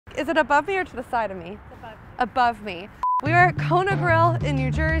Is it above me or to the side of me? Above me. We are at Kona Grill in New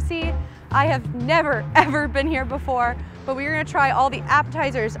Jersey. I have never, ever been here before, but we're gonna try all the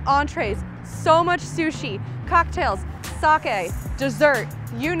appetizers, entrees, so much sushi, cocktails, sake, dessert,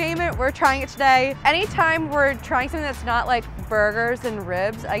 you name it, we're trying it today. Anytime we're trying something that's not like burgers and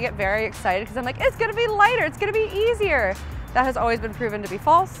ribs, I get very excited because I'm like, it's gonna be lighter, it's gonna be easier. That has always been proven to be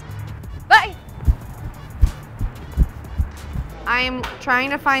false. Bye! I'm trying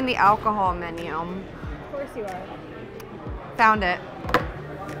to find the alcohol menu. Of course you are. Found it.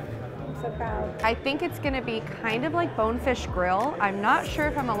 I'm so proud. I think it's gonna be kind of like Bonefish Grill. I'm not sure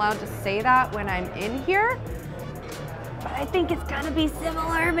if I'm allowed to say that when I'm in here, but I think it's gonna be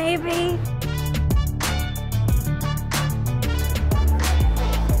similar, maybe.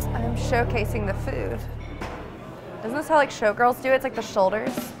 I'm showcasing the food. Isn't this how like showgirls do it? It's like the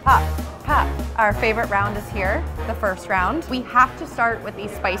shoulders. Pop, pop. Our favorite round is here, the first round. We have to start with the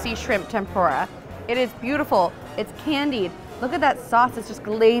spicy shrimp tempura. It is beautiful, it's candied. Look at that sauce, it's just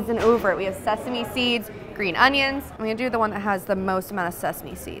glazing over it. We have sesame seeds, green onions. I'm gonna do the one that has the most amount of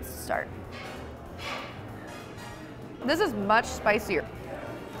sesame seeds to start. This is much spicier.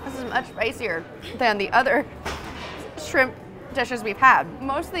 This is much spicier than the other shrimp dishes we've had.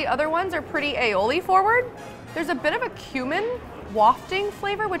 Most of the other ones are pretty aioli forward. There's a bit of a cumin wafting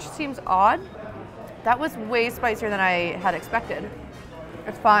flavor, which seems odd. That was way spicier than I had expected.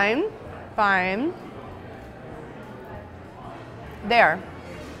 It's fine, fine. There,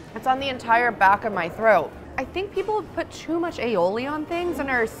 it's on the entire back of my throat. I think people put too much aioli on things and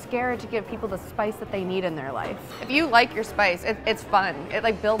are scared to give people the spice that they need in their life. If you like your spice, it's fun. It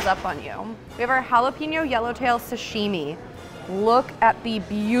like builds up on you. We have our jalapeno yellowtail sashimi. Look at the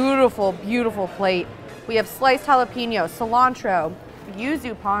beautiful, beautiful plate. We have sliced jalapeno, cilantro,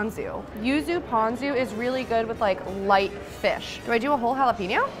 yuzu ponzu. Yuzu ponzu is really good with like light fish. Do I do a whole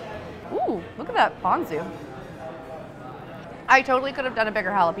jalapeno? Ooh, look at that ponzu. I totally could have done a bigger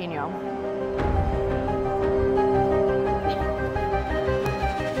jalapeno.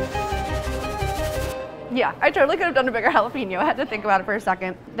 Yeah, I totally could have done a bigger jalapeno. I had to think about it for a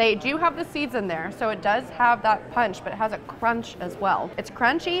second. They do have the seeds in there, so it does have that punch, but it has a crunch as well. It's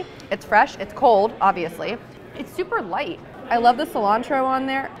crunchy, it's fresh, it's cold, obviously. It's super light. I love the cilantro on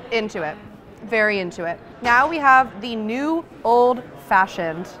there. Into it, very into it. Now we have the new old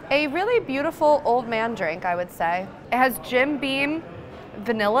fashioned. A really beautiful old man drink, I would say. It has Jim Beam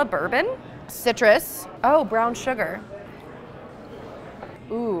vanilla bourbon, citrus, oh, brown sugar.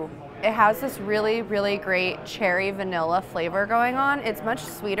 Ooh. It has this really, really great cherry vanilla flavor going on. It's much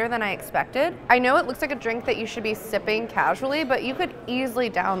sweeter than I expected. I know it looks like a drink that you should be sipping casually, but you could easily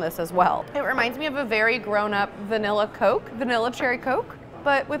down this as well. It reminds me of a very grown-up vanilla Coke, vanilla cherry Coke,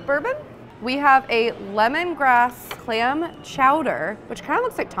 but with bourbon. We have a lemongrass clam chowder, which kind of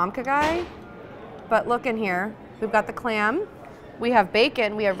looks like Tom Kha Gai, but look in here. We've got the clam, we have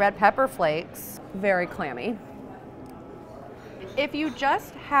bacon, we have red pepper flakes, very clammy. If you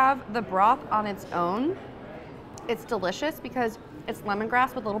just have the broth on its own, it's delicious because it's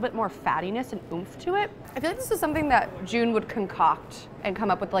lemongrass with a little bit more fattiness and oomph to it. I feel like this is something that June would concoct and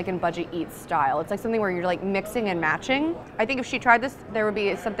come up with like in Budget Eats style. It's like something where you're like mixing and matching. I think if she tried this, there would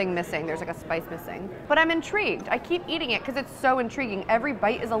be something missing. There's like a spice missing. But I'm intrigued. I keep eating it because it's so intriguing. Every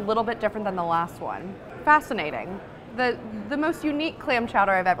bite is a little bit different than the last one. Fascinating. The most unique clam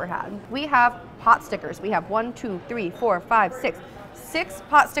chowder I've ever had. We have pot stickers. We have 1, 2, 3, 4, 5, 6. 6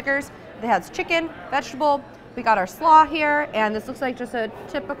 pot stickers that has chicken, vegetable. We got our slaw here, and this looks like just a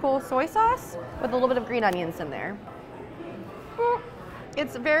typical soy sauce with a little bit of green onions in there.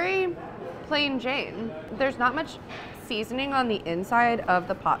 It's very plain Jane. There's not much seasoning on the inside of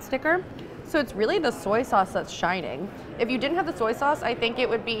the pot sticker, so it's really the soy sauce that's shining. If you didn't have the soy sauce, I think it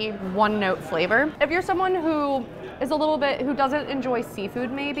would be one note flavor. If you're someone who is a little bit, who doesn't enjoy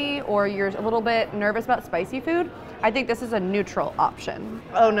seafood maybe, or you're a little bit nervous about spicy food, I think this is a neutral option.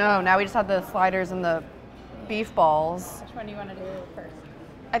 Oh no, now we just have the sliders and the beef balls. Which one do you want to do first?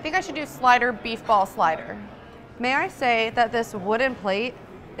 I think I should do slider, beef ball, slider. May I say that this wooden plate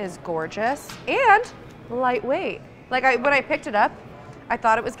is gorgeous and lightweight. Like when I picked it up, I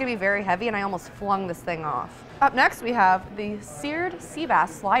thought it was gonna be very heavy and I almost flung this thing off. Up next, we have the seared sea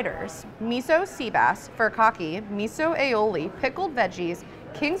bass sliders. Miso sea bass, furikake, miso aioli, pickled veggies,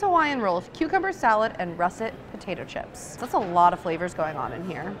 King's Hawaiian rolls, cucumber salad, and russet potato chips. That's a lot of flavors going on in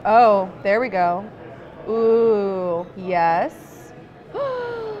here. Oh, there we go. Ooh, yes.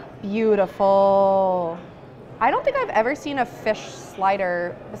 Beautiful. I don't think I've ever seen a fish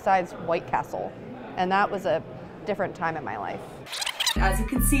slider besides White Castle, and that was a different time in my life. As you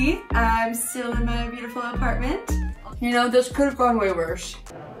can see, I'm still in my beautiful apartment. You know, this could have gone way worse.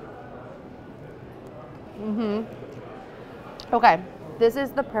 Okay, this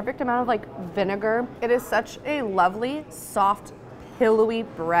is the perfect amount of like vinegar. It is such a lovely, soft, pillowy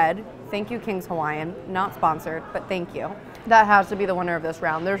bread. Thank you, King's Hawaiian. Not sponsored, but thank you. That has to be the winner of this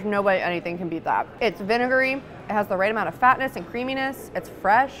round. There's no way anything can beat that. It's vinegary. It has the right amount of fatness and creaminess. It's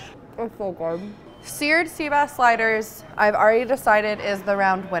fresh. It's so good. Seared sea bass sliders, I've already decided is the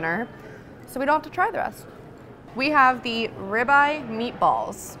round winner, so we don't have to try the rest. We have the ribeye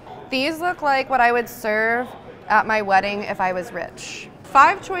meatballs. These look like what I would serve at my wedding if I was rich.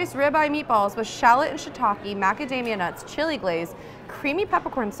 5 choice ribeye meatballs with shallot and shiitake, macadamia nuts, chili glaze, creamy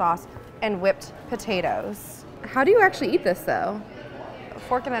peppercorn sauce, and whipped potatoes. How do you actually eat this though? A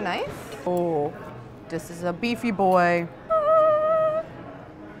fork and a knife? Oh, this is a beefy boy.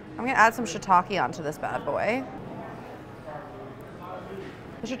 I'm gonna add some shiitake onto this bad boy.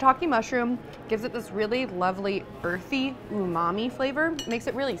 The shiitake mushroom gives it this really lovely earthy umami flavor. It makes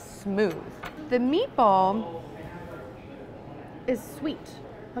it really smooth. The meatball is sweet,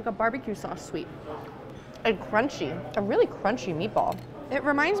 like a barbecue sauce sweet, and crunchy, a really crunchy meatball. It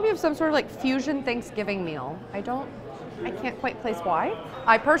reminds me of some sort of like fusion Thanksgiving meal. I can't quite place why.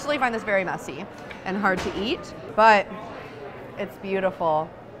 I personally find this very messy and hard to eat, but it's beautiful.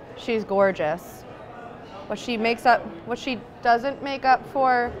 She's gorgeous. What she doesn't make up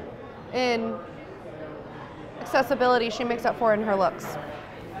for in accessibility, she makes up for in her looks.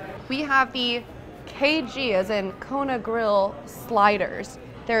 We have the KG, as in Kona Grill sliders.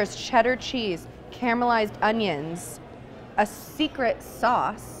 There's cheddar cheese, caramelized onions, a secret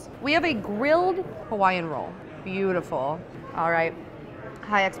sauce. We have a grilled Hawaiian roll. Beautiful. All right,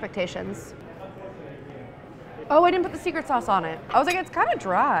 high expectations. Oh, I didn't put the secret sauce on it. I was like, it's kind of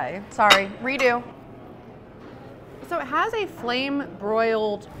dry. Sorry, redo. So it has a flame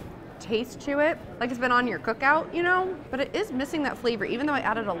broiled taste to it, like it's been on your cookout, you know? But it is missing that flavor, even though I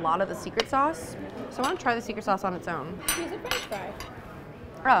added a lot of the secret sauce. So I want to try the secret sauce on its own. Use a French fry.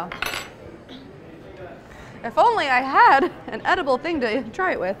 Oh. If only I had an edible thing to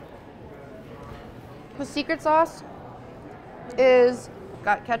try it with. The secret sauce is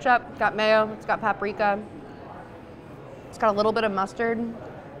got ketchup, got mayo, it's got paprika. It's got a little bit of mustard,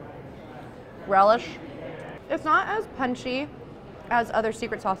 relish. It's not as punchy as other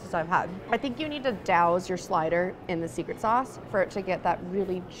secret sauces I've had. I think you need to douse your slider in the secret sauce for it to get that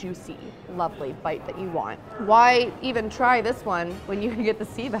really juicy, lovely bite that you want. Why even try this one when you can get the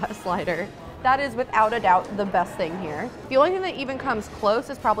sea bass slider? That is without a doubt the best thing here. The only thing that even comes close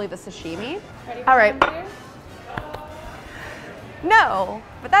is probably the sashimi. Ready for All right. number 2? No,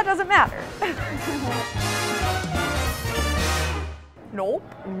 but that doesn't matter. Nope,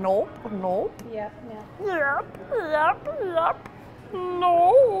 nope, nope. Yep.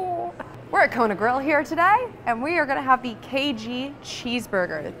 No. We're at Kona Grill here today, and we are gonna have the KG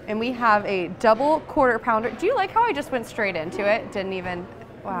cheeseburger. And we have a double quarter pounder. Do you like how I just went straight into it? Didn't even,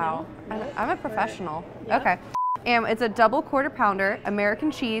 wow. No. I'm a professional. Yeah. Okay. And it's a double quarter pounder,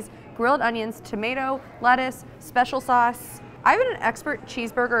 American cheese, grilled onions, tomato, lettuce, special sauce. I've been an expert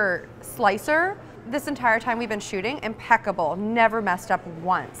cheeseburger slicer this entire time we've been shooting. Impeccable, never messed up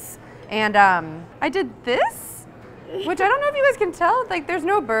once. And I did this, which I don't know if you guys can tell, like there's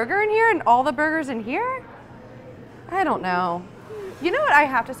no burger in here and all the burgers in here. I don't know. You know what I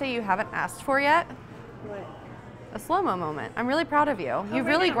have to say you haven't asked for yet? What? A slow-mo moment. I'm really proud of you. Oh, You've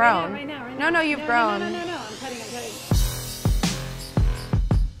right really now, grown. Right now. No, you've grown. No. I'm cutting.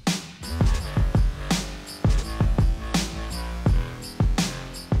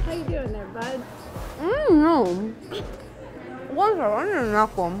 How you doing there, bud? No. One second, I need a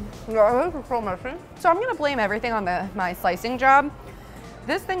napkin. Yeah, this is so messy. So I'm gonna blame everything on my slicing job.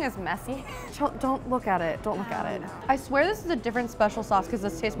 This thing is messy. Don't look at it. Don't look at it. I swear this is a different special sauce because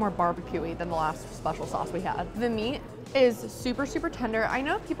this tastes more barbecue-y than the last special sauce we had. The meat is super, super tender. I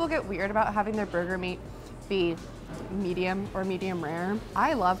know people get weird about having their burger meat be medium or medium rare.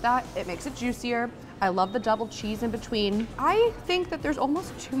 I love that. It makes it juicier. I love the double cheese in between. I think that there's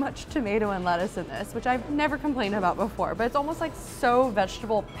almost too much tomato and lettuce in this, which I've never complained about before, but it's almost like so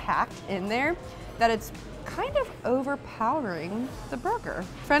vegetable packed in there that it's kind of overpowering the burger.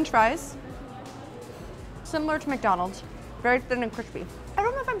 French fries, similar to McDonald's, very thin and crispy. I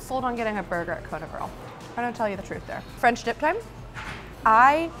don't know if I'm sold on getting a burger at Kona Grill. I'm gonna tell you the truth there. French dip time.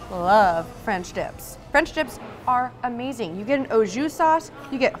 I love French dips. French dips are amazing. You get an au jus sauce,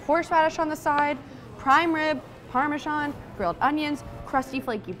 you get horseradish on the side, prime rib, Parmesan, grilled onions, crusty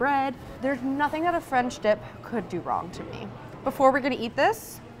flaky bread. There's nothing that a French dip could do wrong to me. Before we're gonna eat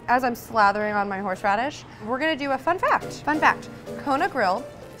this, as I'm slathering on my horseradish, we're gonna do a fun fact. Fun fact, Kona Grill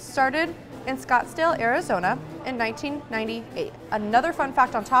started in Scottsdale, Arizona in 1998. Another fun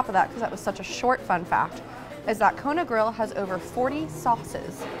fact on top of that, because that was such a short fun fact, is that Kona Grill has over 40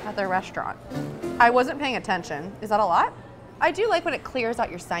 sauces at their restaurant. I wasn't paying attention. Is that a lot? I do like when it clears out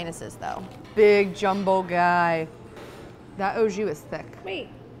your sinuses though. Big jumbo guy. That au jus is thick. Wait.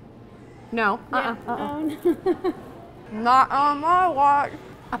 No. Yeah. No. Not on my watch.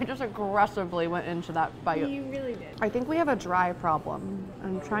 I just aggressively went into that bite. You really did. I think we have a dry problem.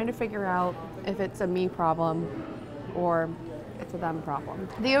 I'm trying to figure out if it's a me problem or it's a them problem.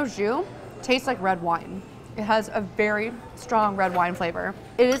 The au jus tastes like red wine. It has a very strong red wine flavor.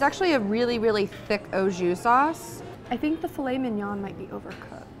 It is actually a really, really thick au jus sauce. I think the filet mignon might be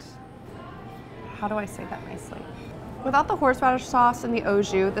overcooked. How do I say that nicely? Without the horseradish sauce and the au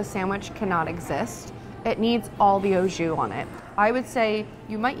jus, the sandwich cannot exist. It needs all the au jus on it. I would say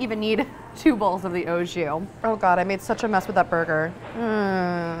you might even need 2 bowls of the au jus. Oh God, I made such a mess with that burger.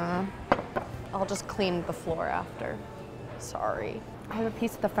 I'll just clean the floor after. Sorry. I have a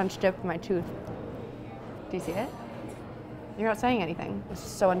piece of the French dip in my tooth. Do you see it? You're not saying anything. It's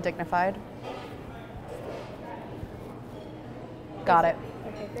so undignified. Got it.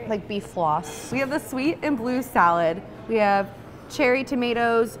 Okay, great. Like beef floss. We have the sweet and blue salad. We have cherry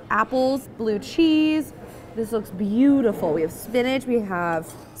tomatoes, apples, blue cheese. This looks beautiful. We have spinach, we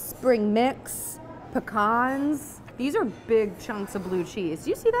have spring mix, pecans. These are big chunks of blue cheese. Do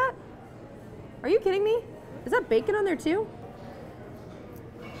you see that? Are you kidding me? Is that bacon on there too?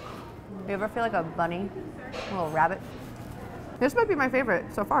 Do you ever feel like a bunny, a little rabbit? This might be my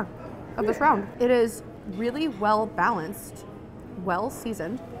favorite so far of this round. It is really well balanced, well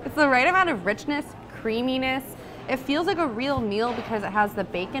seasoned. It's the right amount of richness, creaminess. It feels like a real meal because it has the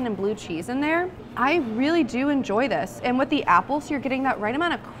bacon and blue cheese in there. I really do enjoy this. And with the apples, you're getting that right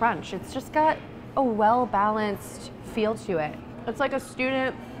amount of crunch. It's just got a well-balanced feel to it. It's like a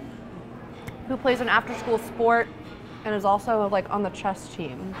student who plays an after-school sport and is also like on the chess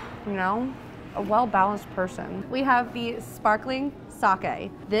team, you know? A well-balanced person. We have the sparkling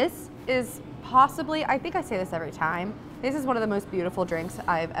sake. This is possibly, I think I say this every time, this is one of the most beautiful drinks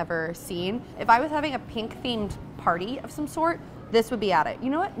I've ever seen. If I was having a pink-themed party of some sort, this would be at it. You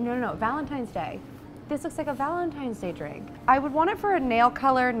know what? No, Valentine's Day. This looks like a Valentine's Day drink. I would want it for a nail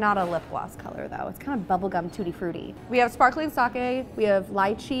color, not a lip gloss color though. It's kind of bubblegum tutti frutti. We have sparkling sake, we have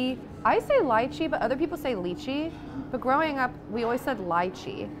lychee. I say lychee, but other people say lychee. But growing up, we always said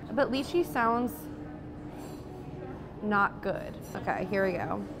lychee. But lychee sounds not good. Okay, here we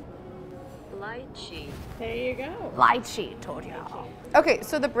go. Lychee. There you go. Lychee, told y'all. Okay,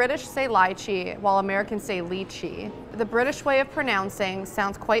 so the British say lychee while Americans say lychee. The British way of pronouncing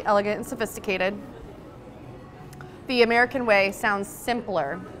sounds quite elegant and sophisticated. The American way sounds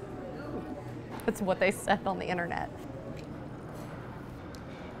simpler. That's what they said on the internet.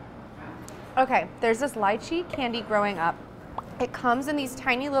 Okay, there's this lychee candy growing up. It comes in these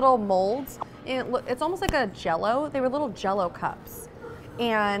tiny little molds. It's almost like a Jell-O. They were little Jell-O cups.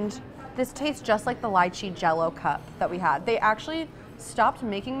 And this tastes just like the lychee Jell-O cup that we had. They actually stopped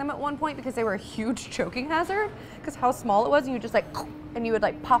making them at one point because they were a huge choking hazard because how small it was, and you just like, and you would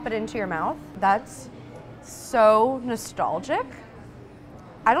like pop it into your mouth. That's so nostalgic.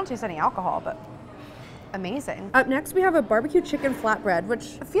 I don't taste any alcohol, but amazing. Up next, we have a barbecue chicken flatbread,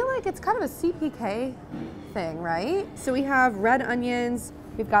 which I feel like it's kind of a CPK thing, right? So we have red onions,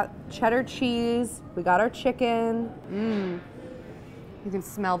 we've got cheddar cheese, we got our chicken. You can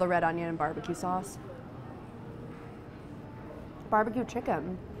smell the red onion and barbecue sauce. Barbecue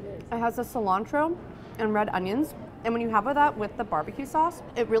chicken. It has the cilantro and red onions. And when you have that with the barbecue sauce,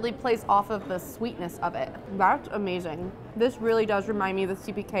 it really plays off of the sweetness of it. That's amazing. This really does remind me of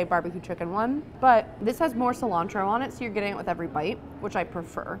the CPK barbecue chicken one, but this has more cilantro on it, so you're getting it with every bite, which I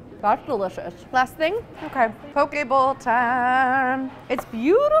prefer. That's delicious. Last thing, okay, poke bowl time. It's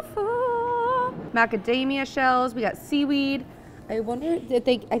beautiful. Macadamia shells, we got seaweed. I wonder if I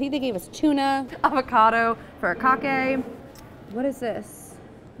think they gave us tuna, avocado for a kake. What is this?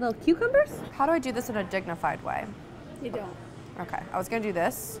 Little cucumbers? How do I do this in a dignified way? You don't. Okay, I was gonna do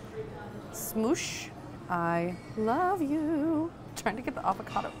this. Smoosh. I love you. Trying to get the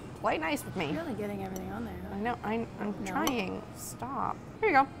avocado. Play nice with me. You're really getting everything on there. I know, I'm No? trying. Stop. Here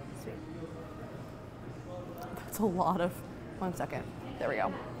you go. Sweet. That's a lot of, 1 second. There we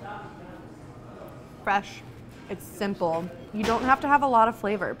go. Fresh. It's simple. You don't have to have a lot of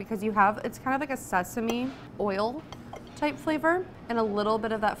flavor because it's kind of like a sesame oil type flavor and a little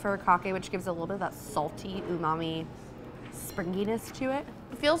bit of that furikake, which gives a little bit of that salty umami springiness to it.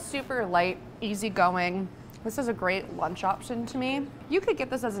 It feels super light, easygoing. This is a great lunch option to me. You could get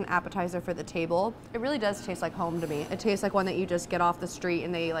this as an appetizer for the table. It really does taste like home to me. It tastes like one that you just get off the street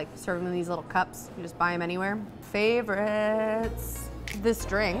and they like serve them in these little cups. You just buy them anywhere. Favorites. This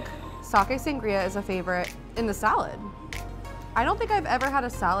drink, sake sangria, is a favorite in the salad. I don't think I've ever had a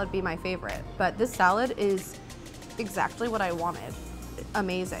salad be my favorite, but this salad is exactly what I wanted.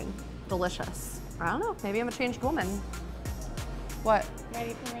 Amazing, delicious. I don't know, maybe I'm a changed woman. What?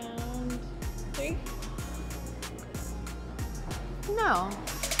 Ready for round 3? No.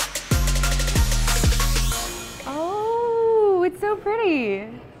 Oh, it's so pretty.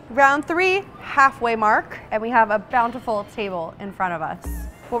 Round 3, halfway mark, and we have a bountiful table in front of us.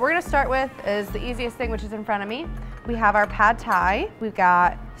 What we're gonna start with is the easiest thing, which is in front of me. We have our pad thai. We've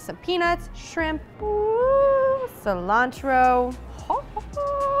got some peanuts, shrimp, ooh, cilantro.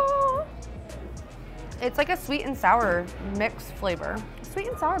 It's like a sweet and sour mix flavor. Sweet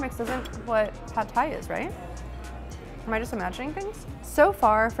and sour mix isn't what pad thai is, right? Am I just imagining things? So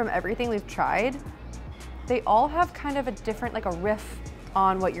far from everything we've tried, they all have kind of a different, like a riff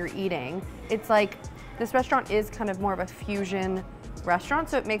on what you're eating. It's like, this restaurant is kind of more of a fusion restaurant,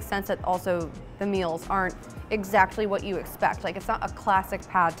 so it makes sense that also the meals aren't exactly what you expect. Like, it's not a classic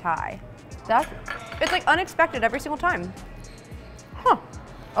pad thai. It's like unexpected every single time. Huh,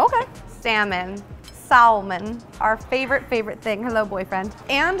 okay. Salmon, our favorite thing. Hello, boyfriend.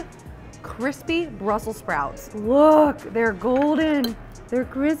 And crispy Brussels sprouts. Look, they're golden, they're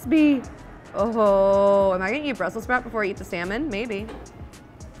crispy. Oh, am I gonna eat Brussels sprout before I eat the salmon? Maybe.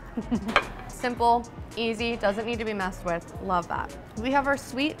 Simple, easy, doesn't need to be messed with. Love that. We have our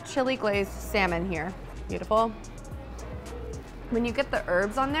sweet chili glazed salmon here. Beautiful. When you get the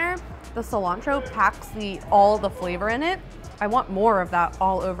herbs on there, the cilantro packs all the flavor in it. I want more of that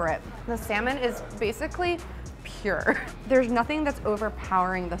all over it. The salmon is basically pure. There's nothing that's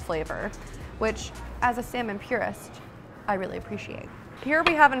overpowering the flavor, which as a salmon purist, I really appreciate. Here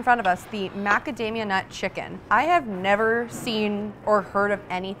we have in front of us the macadamia nut chicken. I have never seen or heard of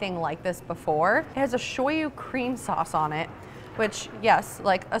anything like this before. It has a shoyu cream sauce on it, which, yes,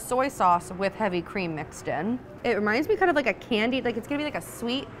 like a soy sauce with heavy cream mixed in. It reminds me kind of like a candied, like it's gonna be like a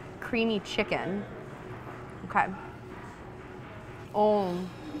sweet, creamy chicken. Okay. Oh.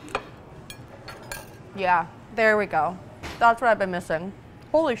 Yeah, there we go. That's what I've been missing.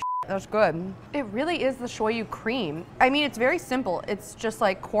 Holy shit, that's good. It really is the shoyu cream. I mean, it's very simple. It's just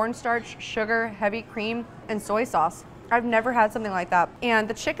like cornstarch, sugar, heavy cream, and soy sauce. I've never had something like that. And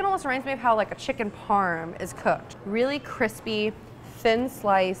the chicken almost reminds me of how like a chicken parm is cooked. Really crispy, thin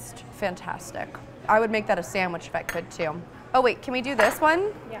sliced, fantastic. I would make that a sandwich if I could too. Oh wait, can we do this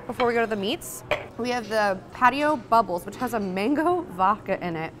one? Yeah. Before we go to the meats? We have the patio bubbles, which has a mango vodka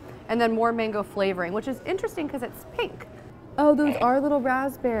in it, and then more mango flavoring, which is interesting because it's pink. Oh, those are little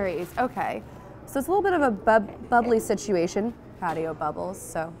raspberries. Okay, so it's a little bit of a bubbly situation. Patio bubbles,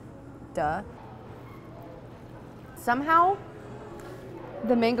 so duh. Somehow,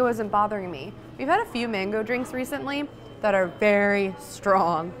 the mango isn't bothering me. We've had a few mango drinks recently that are very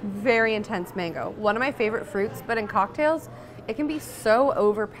strong, very intense mango. One of my favorite fruits, but in cocktails, it can be so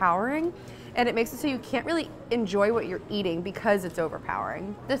overpowering and it makes it so you can't really enjoy what you're eating because it's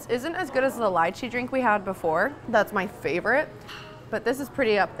overpowering. This isn't as good as the lychee drink we had before. That's my favorite, but this is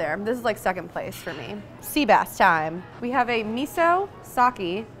pretty up there. This is like second place for me. Sea bass time. We have a miso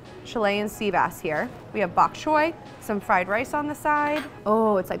sake Chilean sea bass here. We have bok choy, some fried rice on the side.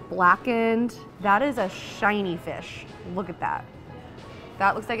 Oh, it's like blackened. That is a shiny fish. Look at that.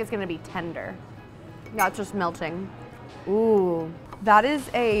 That looks like it's gonna be tender. That's just melting. Ooh, that is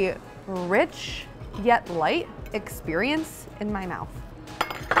a rich yet light experience in my mouth.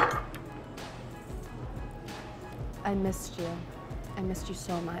 I missed you. I missed you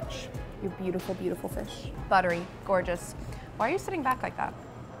so much. You're beautiful, beautiful fish. Buttery, gorgeous. Why are you sitting back like that?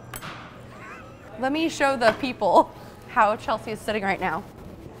 Let me show the people how Chelsea is sitting right now.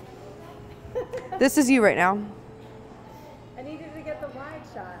 This is you right now. I needed to get the wide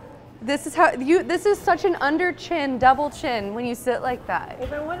shot. This is how you, this is such an under chin, double chin when you sit like that.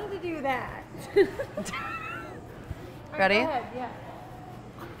 If I wanted to do that. Ready? Go ahead, yeah.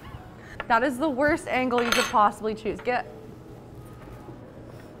 That is the worst angle you could possibly choose.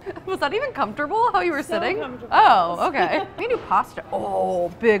 Was that even comfortable how you were sitting? Comfortable. Oh, okay. We can do pasta. Oh,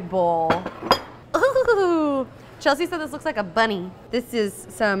 big bowl. Ooh. Chelsea said this looks like a bunny. This is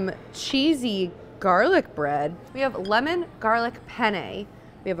some cheesy garlic bread. We have lemon garlic penne.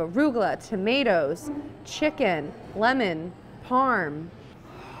 We have arugula, tomatoes, chicken, lemon, parm.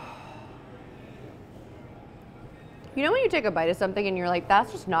 You know when you take a bite of something and you're like,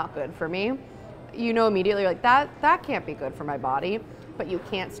 that's just not good for me? You know immediately, you're like, that can't be good for my body, but you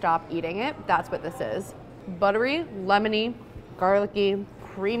can't stop eating it. That's what this is. Buttery, lemony, garlicky,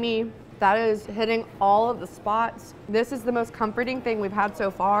 creamy. That is hitting all of the spots. This is the most comforting thing we've had so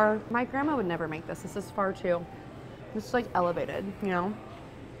far. My grandma would never make this. This is far too, this is like elevated, you know?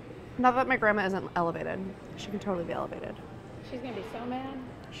 Not that my grandma isn't elevated. She can totally be elevated. She's gonna be so mad.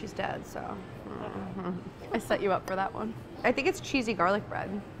 She's dead, so. I set you up for that one. I think it's cheesy garlic bread.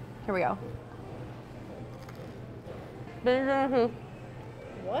 Here we go. Spinach in the teeth.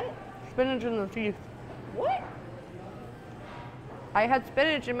 What? Spinach in the teeth. What? I had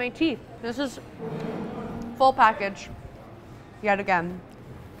spinach in my teeth. This is full package, yet again.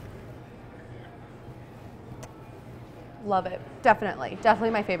 Love it, definitely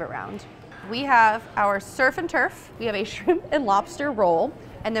my favorite round. We have our surf and turf. We have a shrimp and lobster roll.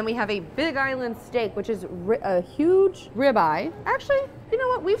 And then we have a Big Island steak, which is a huge ribeye. Actually, you know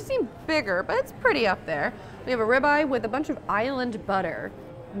what? We've seen bigger, but it's pretty up there. We have a ribeye with a bunch of island butter.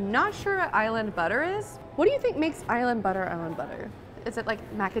 Not sure what island butter is. What do you think makes island butter island butter? Is it like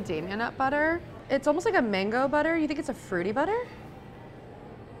macadamia nut butter? It's almost like a mango butter. You think it's a fruity butter?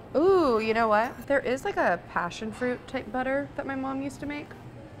 Ooh, you know what? There is like a passion fruit type butter that my mom used to make.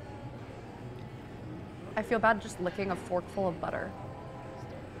 I feel bad just licking a forkful of butter.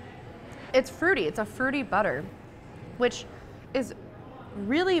 It's fruity, it's a fruity butter, which is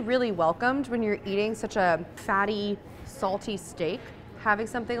really, really welcomed when you're eating such a fatty, salty steak. Having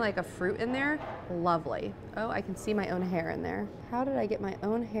something like a fruit in there, lovely. Oh, I can see my own hair in there. How did I get my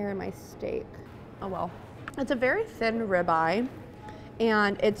own hair in my steak? Oh well. It's a very thin ribeye,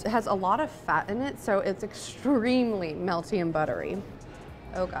 and it has a lot of fat in it, so it's extremely melty and buttery.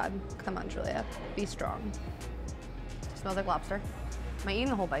 Oh God, come on, Julia, be strong. Smells like lobster. Am I eating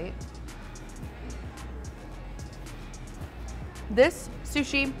the whole bite? This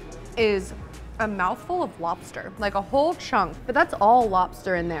sushi is a mouthful of lobster, like a whole chunk, but that's all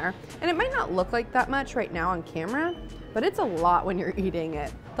lobster in there. And it might not look like that much right now on camera, but it's a lot when you're eating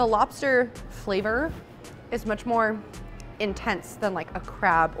it. The lobster flavor is much more intense than like a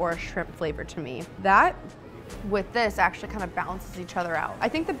crab or a shrimp flavor to me. That with this actually kind of balances each other out. I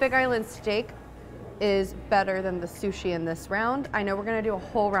think the Big Island steak is better than the sushi in this round. I know we're gonna do a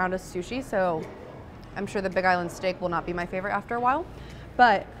whole round of sushi, so I'm sure the Big Island steak will not be my favorite after a while.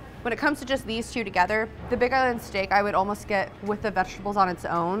 But when it comes to just these two together, the Big Island steak I would almost get with the vegetables on its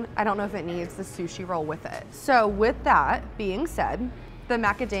own. I don't know if it needs the sushi roll with it. So with that being said, the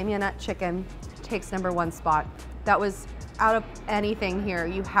macadamia nut chicken takes #1 spot. That was, out of anything here,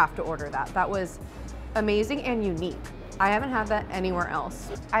 you have to order that. That was amazing and unique. I haven't had that anywhere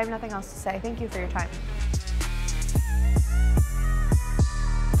else. I have nothing else to say. Thank you for your time.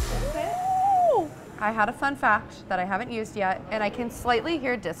 I had a fun fact that I haven't used yet, and I can slightly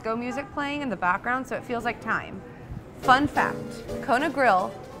hear disco music playing in the background, so it feels like time. Fun fact, Kona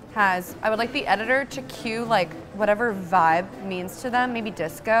Grill has, I would like the editor to cue like whatever vibe means to them, maybe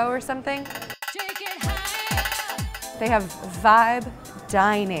disco or something. They have vibe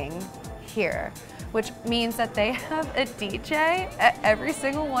dining here, which means that they have a DJ at every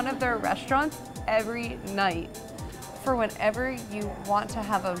single one of their restaurants every night for whenever you want to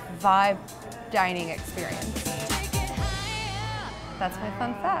have a vibe dining experience. That's my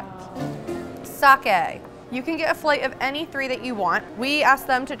fun fact. Sake. You can get a flight of any 3 that you want. We asked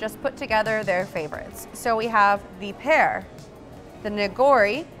them to just put together their favorites. So we have the pear, the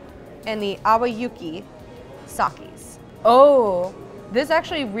nigori, and the awayuki sakis. Oh, this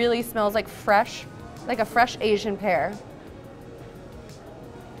actually really smells like fresh, like a fresh Asian pear.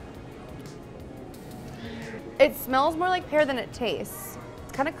 It smells more like pear than it tastes.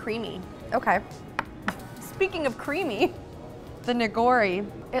 It's kind of creamy. Okay. Speaking of creamy, the nigori,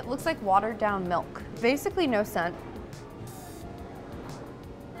 it looks like watered down milk. Basically no scent.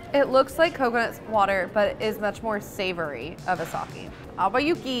 It looks like coconut water, but it is much more savory of a sake.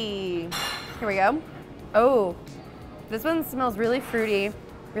 Awayuki. Here we go. Oh, this one smells really fruity,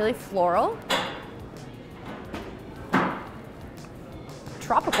 really floral.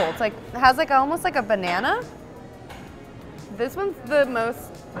 Tropical. It's like, it has like almost like a banana. This one's the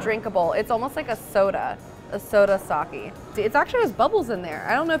most drinkable. It's almost like a soda sake. It actually has bubbles in there.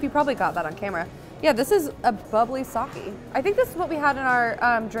 I don't know if you probably got that on camera. Yeah, this is a bubbly sake. I think this is what we had in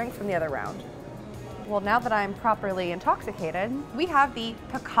our drink from the other round. Well, now that I'm properly intoxicated, we have the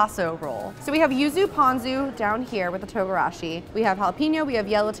Picasso roll. So we have yuzu ponzu down here with the togarashi. We have jalapeno, we have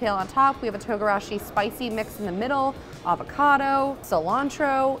yellowtail on top, we have a togarashi spicy mix in the middle, avocado,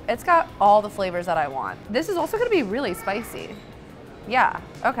 cilantro. It's got all the flavors that I want. This is also gonna be really spicy. Yeah,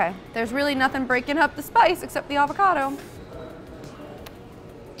 okay. There's really nothing breaking up the spice except the avocado.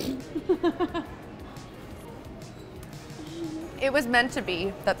 It was meant to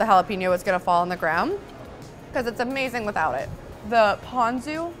be that the jalapeno was gonna fall on the ground. because it's amazing without it. The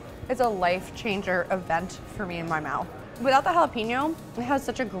ponzu is a life changer event for me in my mouth. Without the jalapeno, it has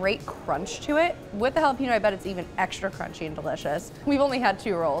such a great crunch to it. With the jalapeno, I bet it's even extra crunchy and delicious. We've only had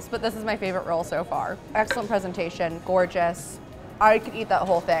 2 rolls, but this is my favorite roll so far. Excellent presentation, gorgeous. I could eat that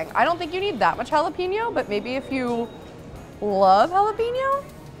whole thing. I don't think you need that much jalapeno, but maybe if you love jalapeno.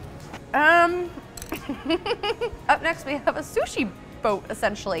 Up next, we have a sushi boat,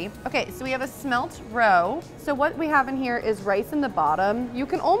 essentially. Okay, so we have a smelt roe. So what we have in here is rice in the bottom. You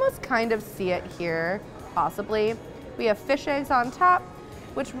can almost kind of see it here, possibly. We have fish eggs on top,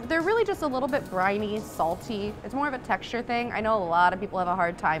 which they're really just a little bit briny, salty. It's more of a texture thing. I know a lot of people have a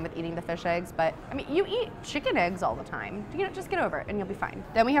hard time with eating the fish eggs, but I mean, you eat chicken eggs all the time. You know, just get over it and you'll be fine.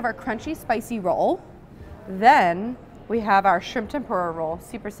 Then we have our crunchy, spicy roll. Then we have our shrimp tempura roll,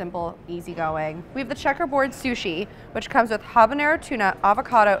 super simple, easy going. We have the checkerboard sushi, which comes with habanero tuna,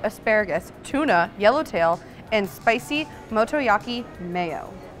 avocado, asparagus, tuna, yellowtail, and spicy motoyaki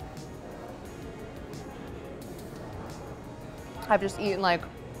mayo. I've just eaten like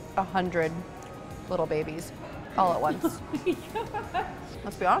 100 little babies all at once.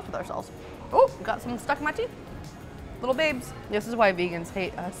 Let's be honest with ourselves. Oh, got something stuck in my teeth. Little babes. This is why vegans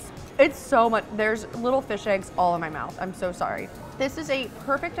hate us. It's so much, there's little fish eggs all in my mouth. I'm so sorry. This is a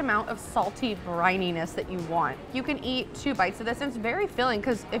perfect amount of salty brininess that you want. You can eat 2 bites of this and it's very filling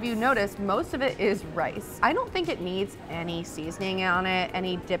because if you notice, most of it is rice. I don't think it needs any seasoning on it,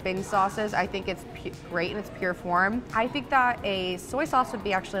 any dipping sauces. I think it's great in its pure form. I think that a soy sauce would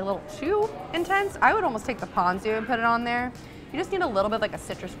be actually a little too intense. I would almost take the ponzu and put it on there. You just need a little bit like a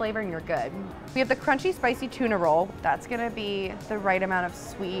citrus flavor and you're good. We have the crunchy spicy tuna roll. That's gonna be the right amount of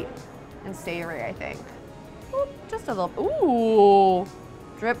sweet and savory, I think. Ooh, just a little, ooh,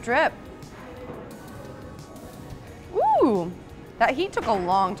 drip, drip. Ooh, that heat took a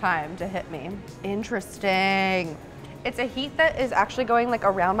long time to hit me. Interesting. It's a heat that is actually going like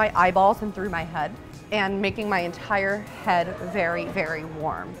around my eyeballs and through my head and making my entire head very, very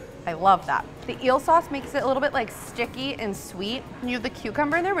warm. I love that. The eel sauce makes it a little bit like sticky and sweet. You have the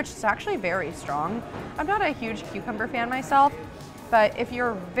cucumber in there, which is actually very strong. I'm not a huge cucumber fan myself, but if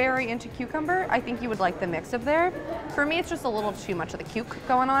you're very into cucumber, I think you would like the mix of there. For me, it's just a little too much of the cuke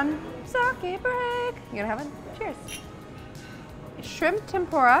going on. Sake break. You gonna have one? Cheers. Shrimp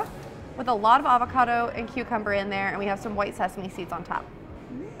tempura with a lot of avocado and cucumber in there, and we have some white sesame seeds on top.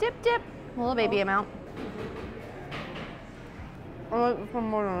 Dip, dip, a little baby amount. More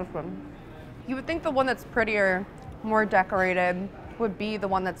than this one. You would think the one that's prettier, more decorated, would be the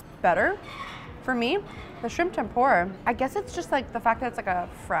one that's better. For me, the shrimp tempura, I guess it's just like the fact that it's like a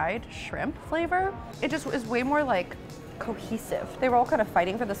fried shrimp flavor. It just is way more like cohesive. They were all kind of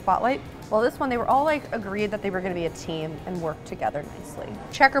fighting for the spotlight. Well, this one, they were all like agreed that they were gonna be a team and work together nicely.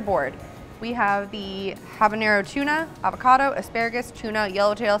 Checkerboard. We have the habanero tuna, avocado, asparagus, tuna,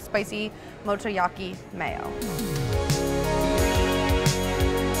 yellowtail, spicy motoyaki mayo.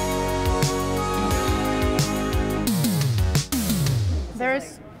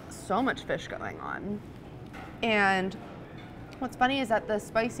 There's so much fish going on. And what's funny is that the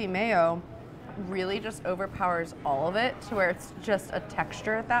spicy mayo really just overpowers all of it to where it's just a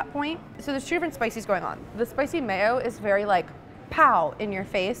texture at that point. So there's 2 different spices going on. The spicy mayo is very like pow in your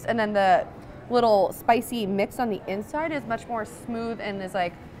face, and then the little spicy mix on the inside is much more smooth and is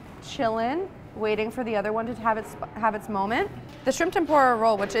like chillin', waiting for the other one to have its moment. The shrimp tempura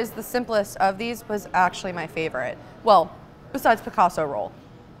roll, which is the simplest of these, was actually my favorite. Well, besides Picasso roll.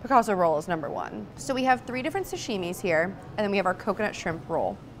 Picasso roll is #1. So we have 3 different sashimis here, and then we have our coconut shrimp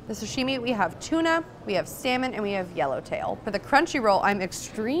roll. The sashimi, we have tuna, we have salmon, and we have yellowtail. For the crunchy roll, I'm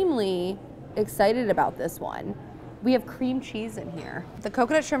extremely excited about this one. We have cream cheese in here. The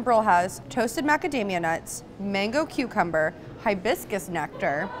coconut shrimp roll has toasted macadamia nuts, mango cucumber, hibiscus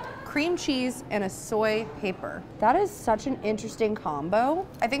nectar, cream cheese, and a soy paper. That is such an interesting combo.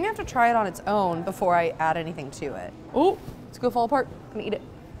 I think I have to try it on its own before I add anything to it. Oh, it's gonna fall apart. I'm gonna eat it.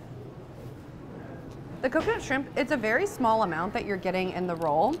 The coconut shrimp, it's a very small amount that you're getting in the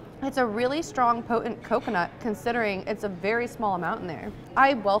roll. It's a really strong, potent coconut considering it's a very small amount in there.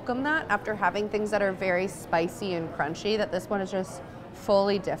 I welcome that after having things that are very spicy and crunchy, that this one is just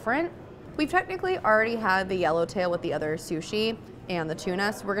fully different. We've technically already had the yellowtail with the other sushi and the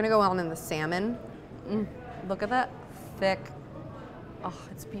tuna, so we're gonna go on in the salmon. Look at that, thick. Oh,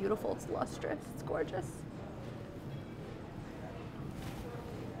 it's beautiful, it's lustrous, it's gorgeous.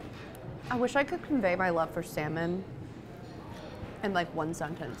 I wish I could convey my love for salmon in like 1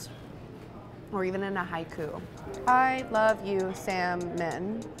 sentence, or even in a haiku. I love you,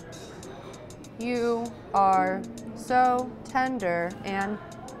 salmon. You are so tender and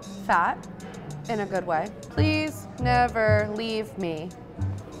fat. in a good way. Please never leave me.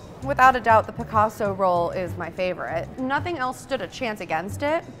 Without a doubt, the Picasso roll is my favorite. Nothing else stood a chance against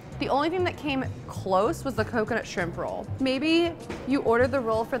it. The only thing that came close was the coconut shrimp roll. Maybe you order the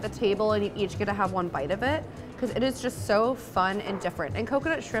roll for the table and you each get to have one bite of it, because it is just so fun and different. And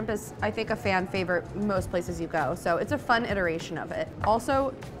coconut shrimp is, I think, a fan favorite most places you go. So it's a fun iteration of it.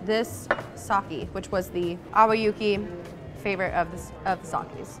 Also, this sake, which was the Awayuki favorite of the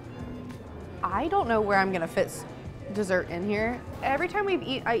sakes. I don't know where I'm gonna fit dessert in here. Every time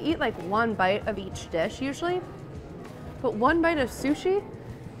I eat like one bite of each dish usually, but one bite of sushi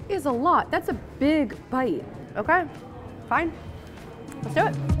is a lot. That's a big bite. Okay, fine, let's do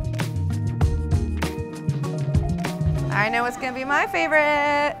it. I know it's gonna be my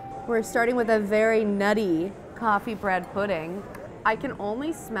favorite. We're starting with a very nutty coffee bread pudding. I can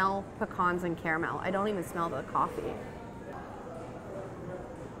only smell pecans and caramel. I don't even smell the coffee.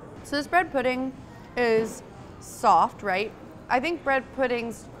 So this bread pudding is soft, right? I think bread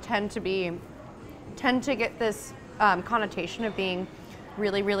puddings tend to get this connotation of being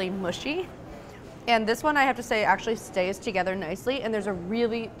really, really mushy. And this one, I have to say, actually stays together nicely, and there's a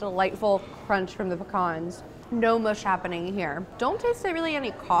really delightful crunch from the pecans. No mush happening here. Don't taste really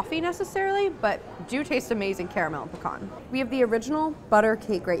any coffee necessarily, but do taste amazing caramel and pecan. We have the original butter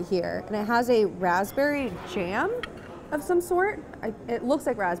cake right here, and it has a raspberry jam of some sort. It looks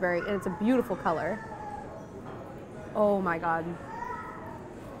like raspberry, and it's a beautiful color. Oh my God.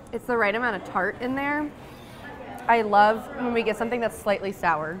 It's the right amount of tart in there. I love when we get something that's slightly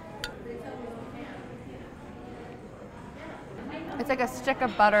sour. It's like a stick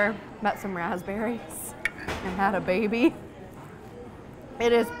of butter, met some raspberries, and had a baby.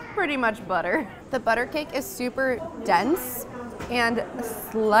 It is pretty much butter. The butter cake is super dense and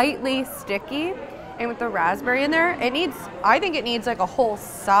slightly sticky. And with the raspberry in there, I think it needs like a whole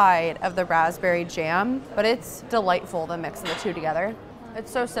side of the raspberry jam, but it's delightful, the mix of the two together. It's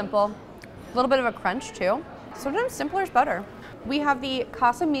so simple. A little bit of a crunch too. Sometimes simpler is better. We have the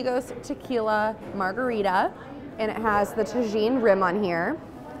Casamigos tequila margarita, and it has the tagine rim on here.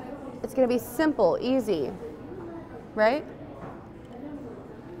 It's gonna be simple, easy, right?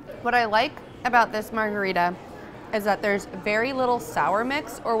 What I like about this margarita is that there's very little sour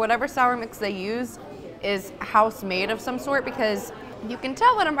mix, or whatever sour mix they use is house made of some sort, because you can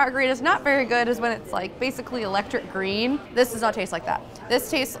tell when a margarita is not very good is when it's like basically electric green. This does not taste like that.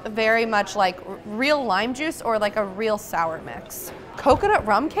 This tastes very much like real lime juice or like a real sour mix. Coconut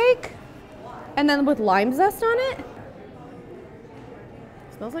rum cake, and then with lime zest on it.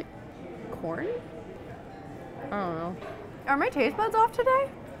 Smells like corn? I don't know. Are my taste buds off today?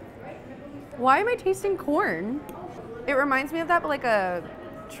 Why am I tasting corn? It reminds me of that, but like a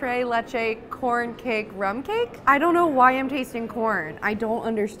tres leche corn cake rum cake. I don't know why I'm tasting corn. I don't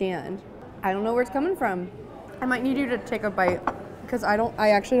understand. I don't know where it's coming from. I might need you to take a bite, because I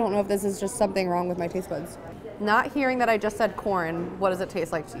actually don't know if this is just something wrong with my taste buds. Not hearing that I just said corn, what does it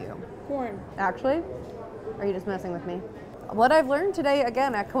taste like to you? Corn. Actually? Or are you just messing with me? What I've learned today,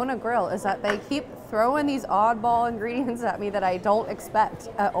 again, at Kona Grill is that they keep throwing these oddball ingredients at me that I don't expect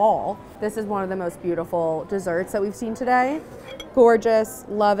at all. This is one of the most beautiful desserts that we've seen today. Gorgeous,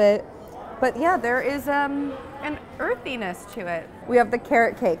 love it. But yeah, there is an earthiness to it. We have the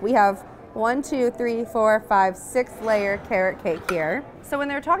carrot cake. We have 1, 2, 3, 4, 5, 6 layer carrot cake here. So when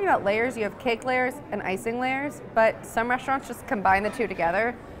they're talking about layers, you have cake layers and icing layers, but some restaurants just combine the two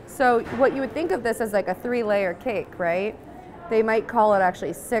together. So what you would think of this as like a 3-layer cake, right? They might call it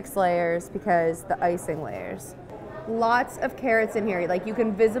actually 6 layers because the icing layers. Lots of carrots in here. Like you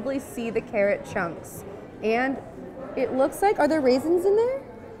can visibly see the carrot chunks. And it looks like, are there raisins in there?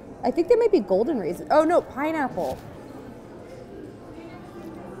 I think they might be golden raisins. Oh no, pineapple.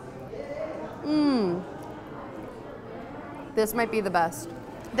 This might be the best.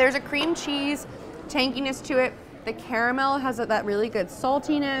 There's a cream cheese tanginess to it. The caramel has that really good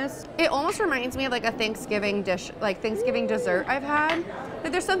saltiness. It almost reminds me of like a Thanksgiving dish, like Thanksgiving dessert I've had.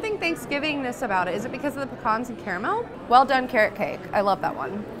 Like there's something Thanksgivingness about it. Is it because of the pecans and caramel? Well done carrot cake. I love that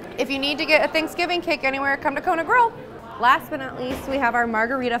one. If you need to get a Thanksgiving cake anywhere, come to Kona Grill. Last but not least, we have our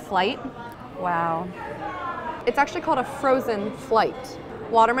margarita flight. Wow. It's actually called a frozen flight.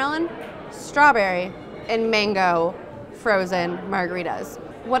 Watermelon, strawberry, and mango frozen margaritas.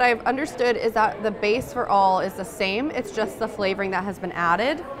 What I've understood is that the base for all is the same. It's just the flavoring that has been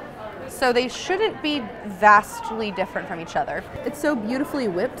added. So they shouldn't be vastly different from each other. It's so beautifully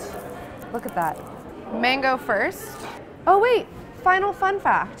whipped. Look at that. Mango first. Oh wait, final fun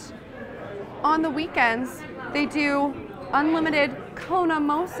fact. On the weekends, they do unlimited Kona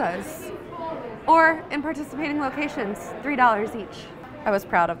mosas, or in participating locations, $3 each. I was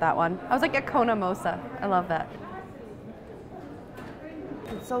proud of that one. I was like a Kona mosa. I love that.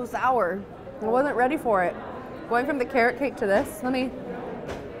 It's so sour. I wasn't ready for it. Going from the carrot cake to this,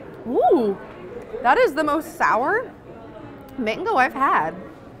 ooh, that is the most sour mango I've had.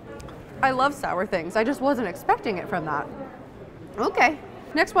 I love sour things. I just wasn't expecting it from that. Okay,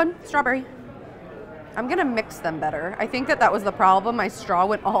 next one, strawberry. I'm gonna mix them better. I think that was the problem. My straw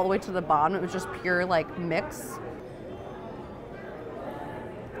went all the way to the bottom. It was just pure like mix.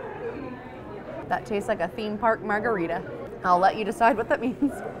 That tastes like a theme park margarita. I'll let you decide what that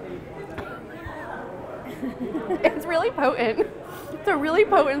means. It's really potent. It's a really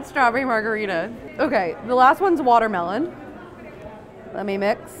potent strawberry margarita. Okay, the last one's watermelon. Let me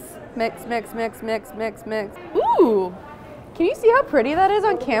mix. Mix, mix, mix, mix, mix, mix. Ooh, can you see how pretty that is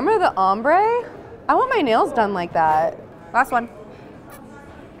on camera, the ombre? I want my nails done like that. Last one.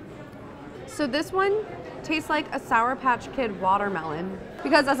 So this one tastes like a Sour Patch Kid watermelon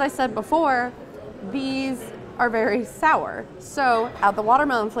because as I said before, these are very sour. So add the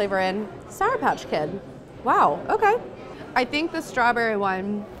watermelon flavor in, Sour Patch Kid. Wow, okay. I think the strawberry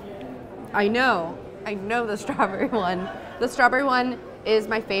one, I know the strawberry one. The strawberry one is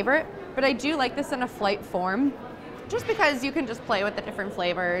my favorite, but I do like this in a flight form just because you can just play with the different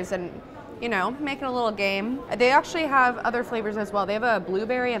flavors and, you know, make it a little game. They actually have other flavors as well. They have a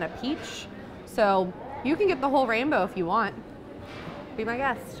blueberry and a peach. So you can get the whole rainbow if you want. Be my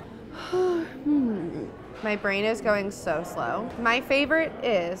guest. My brain is going so slow. My favorite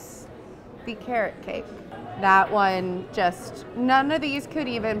is the carrot cake. That one just, none of these could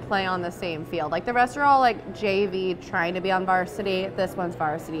even play on the same field. Like the rest are all like JV trying to be on varsity. This one's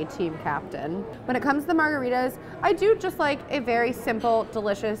varsity team captain. When it comes to the margaritas, I do just like a very simple,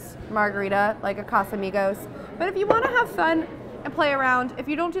 delicious margarita, like a Casamigos. But if you want to have fun and play around, if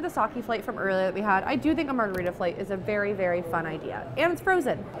you don't do the sake flight from earlier that we had, I do think a margarita flight is a very, very fun idea. And it's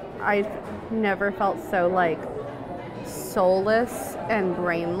frozen. I've never felt so like soulless and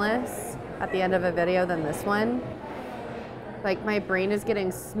brainless at the end of a video than this one. Like my brain is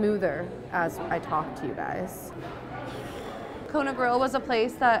getting smoother as I talk to you guys. Kona Grill was a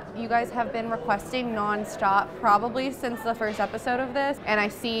place that you guys have been requesting nonstop probably since the first episode of this, and I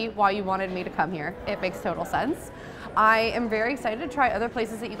see why you wanted me to come here. It makes total sense. I am very excited to try other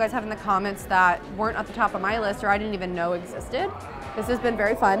places that you guys have in the comments that weren't at the top of my list or I didn't even know existed. This has been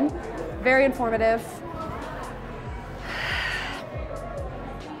very fun, very informative.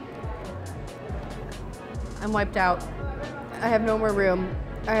 I'm wiped out. I have no more room.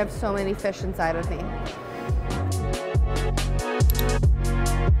 I have so many fish inside of me.